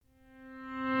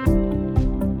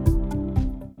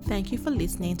thank you for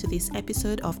listening to this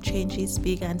episode of Changes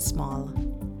Big and Small.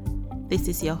 This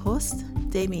is your host,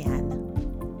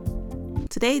 Damian.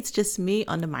 Today it's just me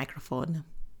on the microphone.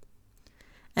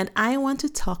 And I want to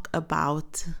talk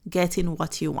about getting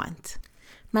what you want.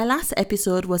 My last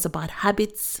episode was about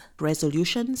habits,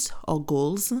 resolutions, or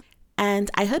goals. And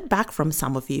I heard back from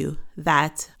some of you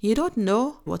that you don't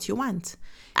know what you want.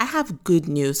 I have good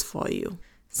news for you.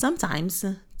 Sometimes,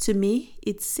 to me,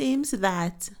 it seems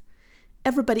that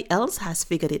everybody else has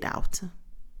figured it out.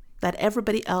 That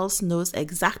everybody else knows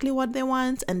exactly what they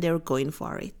want and they're going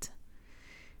for it.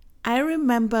 I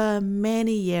remember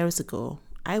many years ago,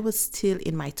 I was still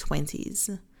in my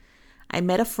 20s. I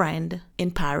met a friend in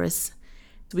Paris.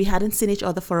 We hadn't seen each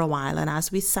other for a while, and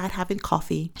as we sat having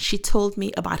coffee, she told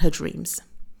me about her dreams.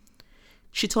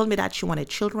 She told me that she wanted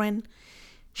children,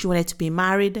 she wanted to be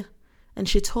married, and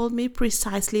she told me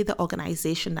precisely the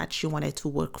organization that she wanted to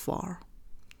work for.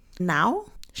 Now,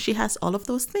 she has all of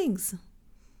those things.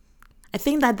 I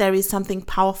think that there is something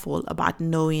powerful about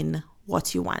knowing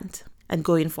what you want and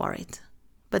going for it.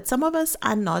 But some of us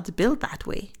are not built that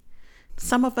way.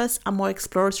 Some of us are more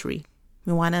exploratory.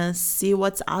 We want to see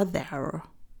what's out there.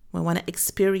 We want to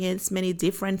experience many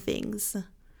different things.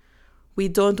 We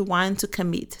don't want to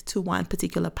commit to one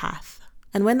particular path.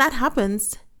 And when that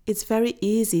happens, it's very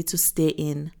easy to stay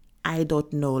in I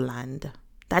don't know land.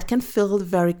 That can feel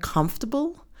very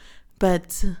comfortable,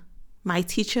 but my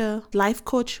teacher, life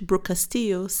coach Brooke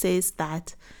Castillo, says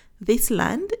that this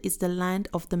land is the land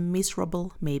of the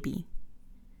miserable maybe.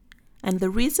 And the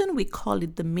reason we call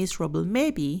it the miserable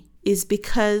maybe is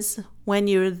because when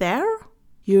you're there,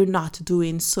 you're not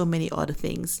doing so many other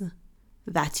things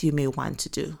that you may want to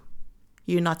do.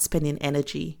 You're not spending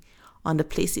energy on the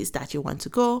places that you want to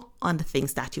go, on the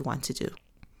things that you want to do.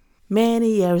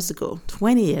 Many years ago,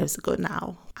 20 years ago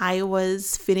now, I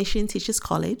was finishing Teachers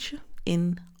College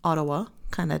in Ottawa,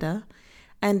 Canada,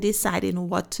 and deciding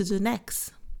what to do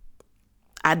next.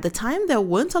 At the time, there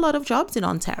weren't a lot of jobs in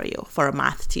Ontario for a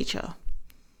math teacher,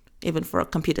 even for a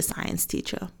computer science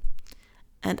teacher.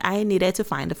 And I needed to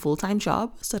find a full-time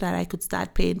job so that I could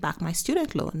start paying back my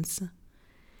student loans.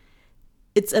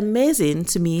 It's amazing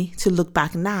to me to look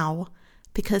back now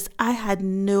because I had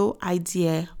no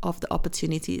idea of the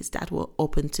opportunities that were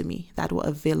open to me, that were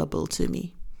available to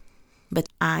me. But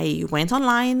I went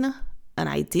online and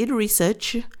I did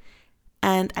research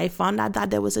and I found out that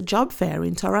there was a job fair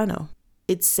in Toronto.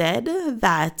 It said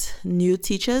that new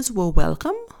teachers were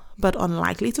welcome, but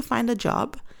unlikely to find a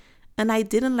job, and I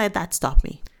didn't let that stop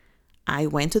me. I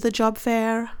went to the job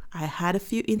fair, I had a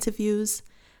few interviews,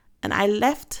 and I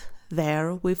left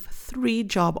there with 3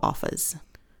 job offers.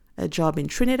 A job in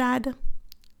Trinidad,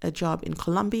 a job in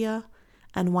Colombia,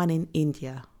 and one in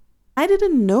India. I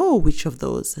didn't know which of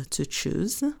those to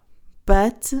choose,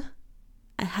 but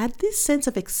I had this sense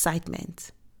of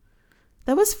excitement.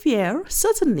 There was fear,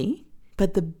 certainly,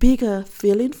 but the bigger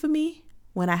feeling for me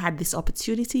when I had this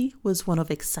opportunity was one of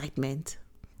excitement.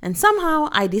 And somehow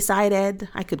I decided,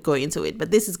 I could go into it, but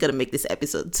this is going to make this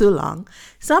episode too long.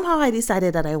 Somehow I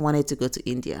decided that I wanted to go to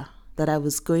India, that I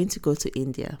was going to go to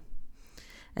India.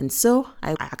 And so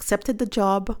I accepted the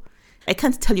job. I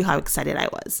can't tell you how excited I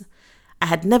was. I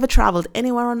had never traveled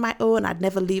anywhere on my own. I'd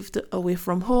never lived away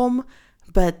from home,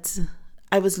 but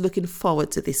I was looking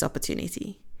forward to this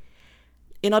opportunity.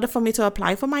 In order for me to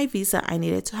apply for my visa, I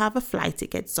needed to have a flight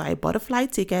ticket. So I bought a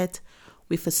flight ticket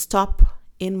with a stop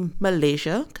in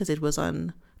Malaysia because it was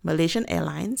on Malaysian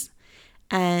Airlines.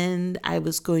 And I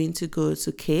was going to go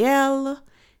to KL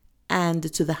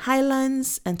and to the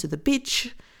highlands and to the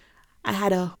beach. I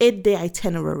had a 8-day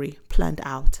itinerary planned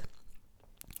out.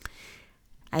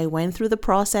 I went through the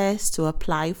process to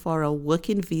apply for a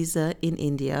working visa in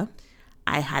India.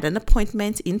 I had an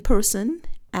appointment in person.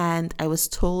 And I was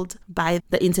told by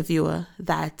the interviewer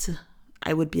that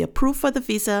I would be approved for the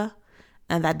visa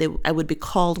and that I would be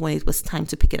called when it was time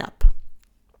to pick it up.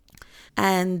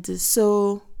 And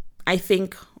so I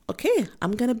think, okay,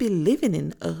 I'm going to be living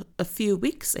in a few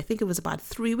weeks. I think it was about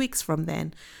 3 weeks from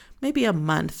then, maybe a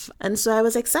month. And so I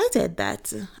was excited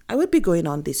that I would be going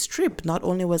on this trip. Not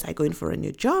only was I going for a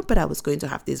new job, but I was going to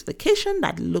have this vacation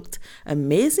that looked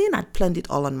amazing. I'd planned it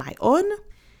all on my own.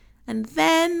 And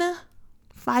then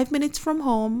 5 minutes from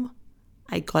home,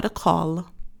 I got a call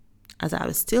as I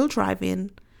was still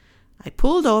driving. I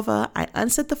pulled over, I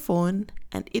answered the phone,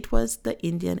 and it was the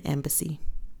Indian embassy.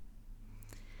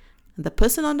 And the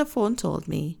person on the phone told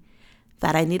me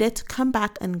that I needed to come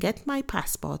back and get my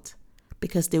passport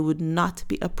because they would not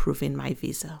be approving my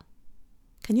visa.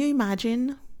 Can you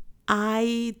imagine?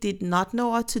 I did not know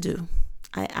what to do.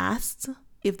 I asked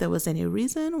if there was any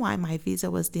reason why my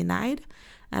visa was denied,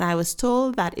 and I was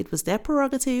told that it was their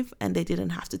prerogative and they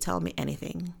didn't have to tell me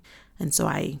anything. And so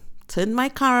I turned my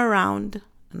car around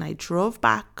and I drove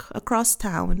back across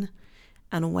town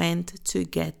and went to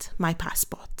get my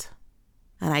passport.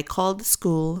 And I called the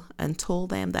school and told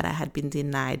them that I had been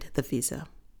denied the visa.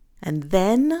 And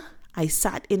then I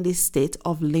sat in this state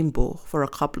of limbo for a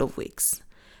couple of weeks.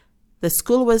 The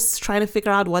school was trying to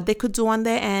figure out what they could do on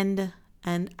their end,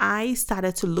 and I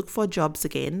started to look for jobs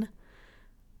again.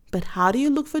 But how do you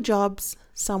look for jobs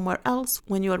somewhere else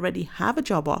when you already have a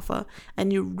job offer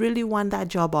and you really want that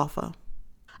job offer?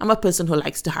 I'm a person who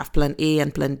likes to have plan A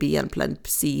and plan B and plan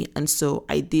C. And so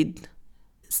I did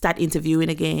start interviewing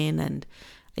again, and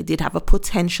I did have a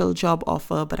potential job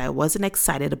offer, but I wasn't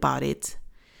excited about it.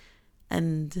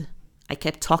 And I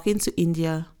kept talking to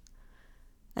India.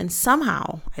 And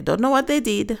somehow, I don't know what they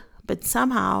did, but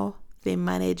somehow they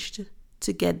managed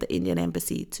to get the Indian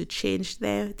embassy to change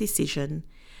their decision.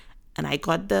 And I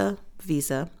got the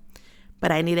visa,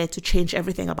 but I needed to change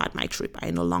everything about my trip.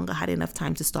 I no longer had enough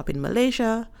time to stop in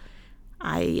Malaysia.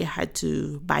 I had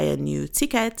to buy a new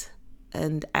ticket,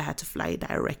 and I had to fly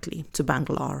directly to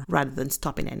Bangalore rather than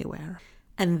stopping anywhere.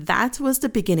 And that was the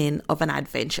beginning of an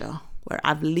adventure where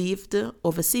I've lived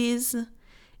overseas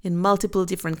in multiple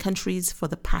different countries for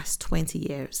the past 20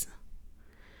 years.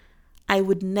 I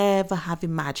would never have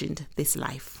imagined this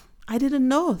life. I didn't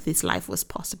know this life was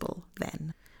possible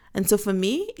then. And so for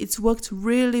me, it's worked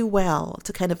really well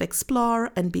to kind of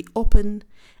explore and be open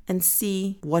and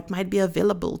see what might be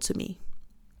available to me.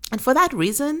 And for that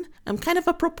reason, I'm kind of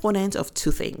a proponent of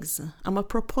two things. I'm a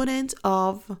proponent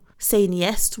of saying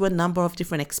yes to a number of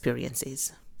different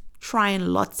experiences, trying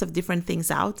lots of different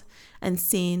things out and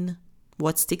seeing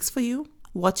what sticks for you,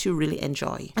 what you really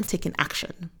enjoy, and taking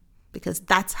action. Because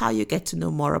that's how you get to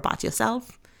know more about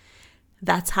yourself.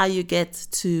 That's how you get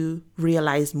to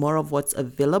realize more of what's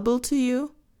available to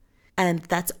you. And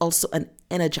that's also an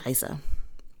energizer.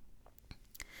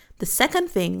 The second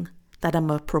thing that I'm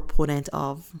a proponent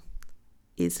of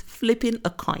is flipping a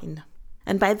coin.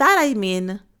 And by that I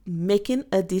mean making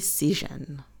a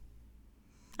decision.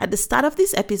 At the start of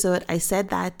this episode, I said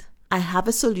that I have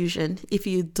a solution if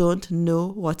you don't know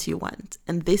what you want.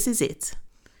 And this is it.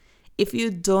 If you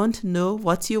don't know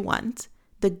what you want,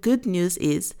 the good news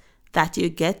is that you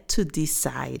get to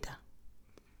decide.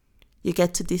 You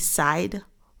get to decide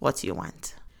what you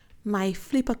want. My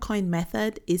flip a coin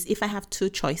method is if I have two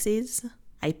choices,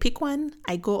 I pick one,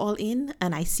 I go all in,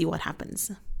 and I see what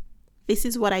happens. This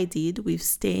is what I did with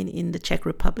staying in the Czech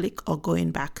Republic or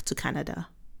going back to Canada.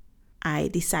 I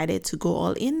decided to go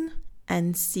all in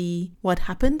and see what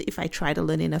happened if I tried to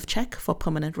learn enough Czech for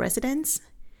permanent residence.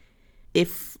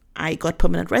 If I got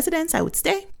permanent residence, I would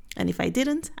stay. And if I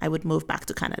didn't, I would move back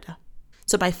to Canada.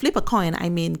 So by flip a coin, I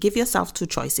mean give yourself two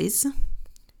choices.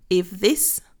 If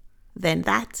this, then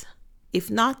that. If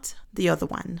not, the other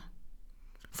one.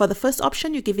 For the first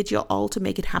option, you give it your all to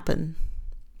make it happen.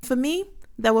 For me,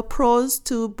 there were pros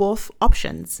to both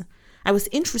options. I was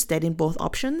interested in both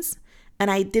options,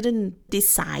 and I didn't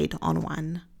decide on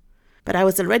one. But I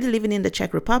was already living in the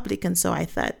Czech Republic, and so I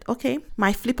thought, okay,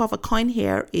 my flip of a coin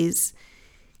here is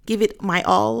give it my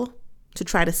all to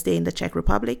try to stay in the Czech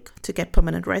Republic to get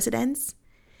permanent residence.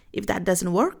 If that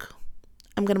doesn't work,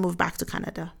 I'm going to move back to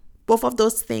Canada. Both of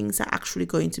those things are actually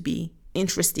going to be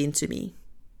interesting to me.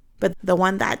 But the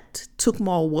one that took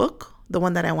more work, the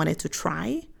one that I wanted to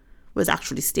try, was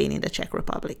actually staying in the Czech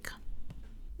Republic.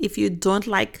 If you don't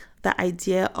like the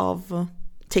idea of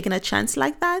taking a chance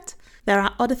like that, there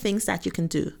are other things that you can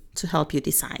do to help you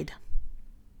decide.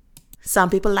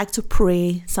 Some people like to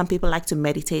pray, some people like to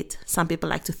meditate, some people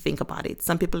like to think about it,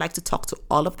 some people like to talk to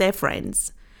all of their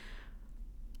friends.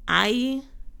 I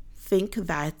think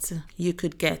that you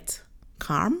could get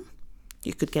calm,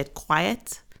 you could get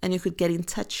quiet, and you could get in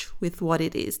touch with what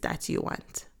it is that you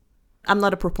want. I'm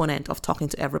not a proponent of talking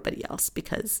to everybody else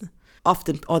because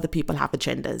often other people have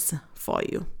agendas for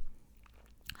you.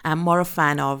 I'm more a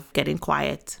fan of getting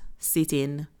quiet,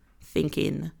 sitting,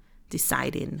 thinking,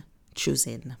 deciding,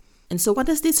 choosing. And so what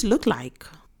does this look like?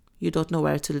 You don't know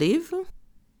where to live?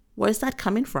 Where is that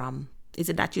coming from? Is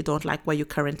it that you don't like where you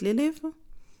currently live?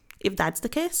 If that's the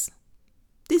case,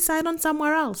 decide on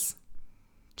somewhere else.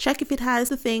 Check if it has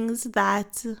the things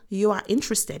that you are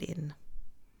interested in.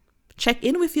 Check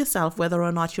in with yourself whether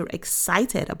or not you're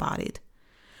excited about it.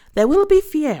 There will be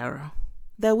fear.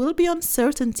 There will be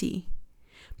uncertainty.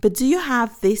 But do you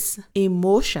have this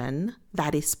emotion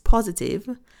that is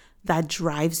positive that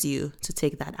drives you to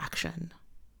take that action?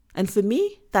 And for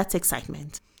me, that's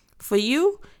excitement. For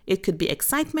you, it could be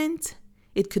excitement.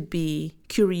 It could be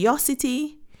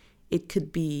curiosity. It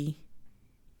could be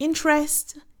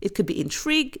interest. It could be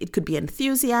intrigue. It could be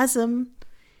enthusiasm.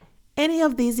 Any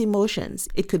of these emotions.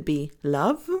 It could be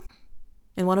love.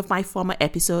 In one of my former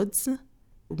episodes,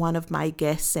 one of my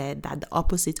guests said that the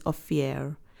opposite of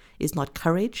fear is not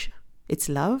courage, it's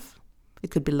love. It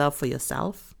could be love for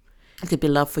yourself. It could be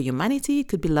love for humanity. It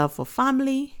could be love for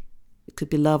family. It could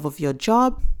be love of your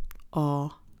job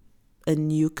or a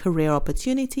new career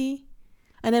opportunity.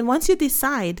 And then once you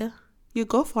decide, you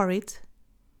go for it.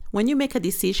 When you make a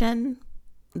decision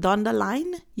down the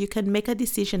line, you can make a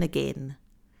decision again.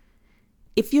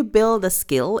 If you build a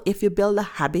skill, if you build a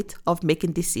habit of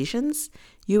making decisions,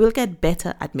 you will get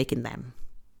better at making them.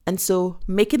 And so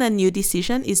making a new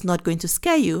decision is not going to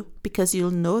scare you because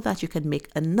you'll know that you can make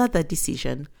another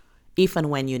decision if and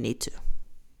when you need to.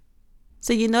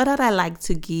 So you know that I like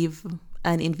to give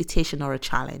an invitation or a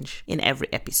challenge in every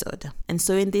episode. And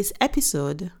so in this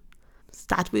episode,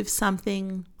 start with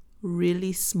something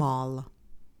really small.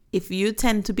 If you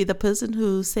tend to be the person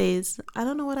who says, I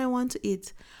don't know what I want to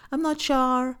eat, I'm not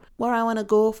sure where I want to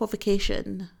go for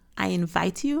vacation, I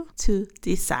invite you to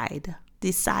decide.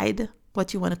 Decide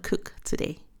what you want to cook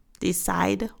today.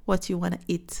 Decide what you want to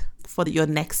eat for your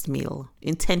next meal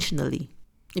intentionally.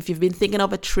 If you've been thinking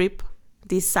of a trip,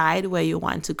 decide where you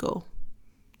want to go.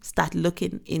 Start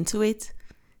looking into it.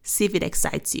 See if it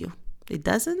excites you. If it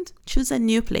doesn't, choose a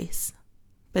new place.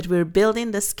 But we're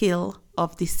building the skill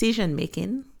of decision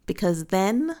making because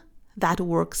then that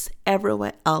works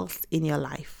everywhere else in your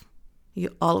life.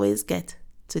 You always get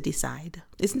to decide.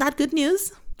 Isn't that good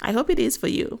news? I hope it is for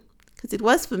you, because it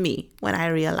was for me when I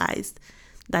realized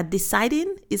that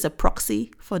deciding is a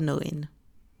proxy for knowing.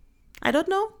 I don't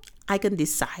know, I can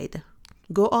decide,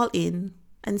 go all in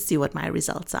and see what my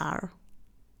results are.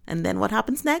 And then what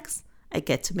happens next? I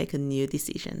get to make a new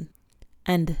decision.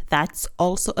 And that's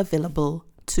also available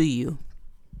to you.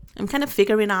 I'm kind of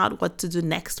figuring out what to do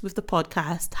next with the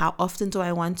podcast. How often do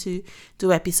I want to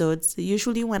do episodes?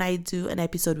 Usually when I do an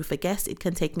episode with a guest, it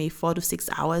can take me 4 to 6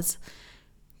 hours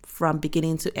from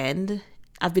beginning to end.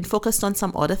 I've been focused on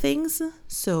some other things,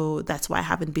 so that's why I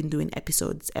haven't been doing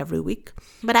episodes every week.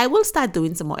 But I will start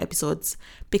doing some more episodes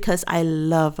because I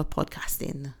love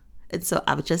podcasting. And so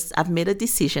I've made a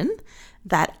decision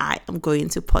that I am going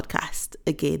to podcast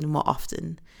again more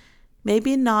often.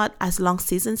 Maybe not as long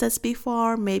seasons as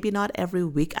before, maybe not every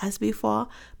week as before,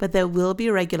 but there will be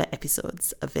regular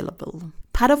episodes available.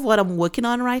 Part of what I'm working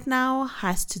on right now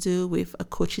has to do with a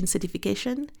coaching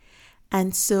certification.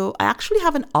 And so I actually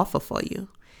have an offer for you.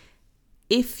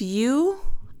 If you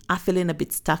are feeling a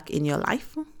bit stuck in your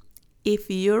life, if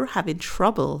you're having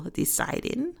trouble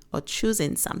deciding or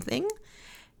choosing something,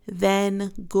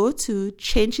 then go to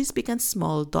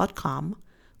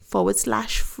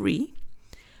changesbigandsmall.com/free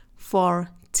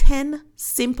for 10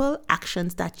 simple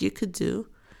actions that you could do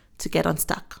to get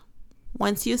unstuck.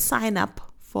 Once you sign up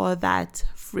for that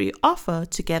free offer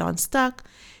to get unstuck,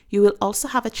 you will also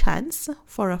have a chance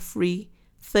for a free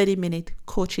 30-minute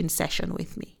coaching session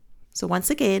with me. So once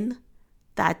again,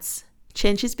 that's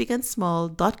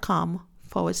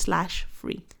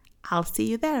changesbigandsmall.com/free. I'll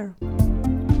see you there.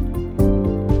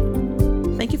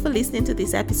 Thank you for listening to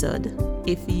this episode.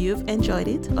 If you've enjoyed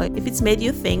it or if it's made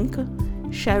you think,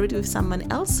 share it with someone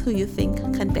else who you think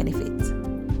can benefit.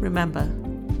 Remember,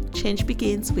 change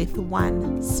begins with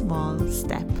one small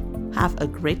step. Have a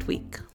great week.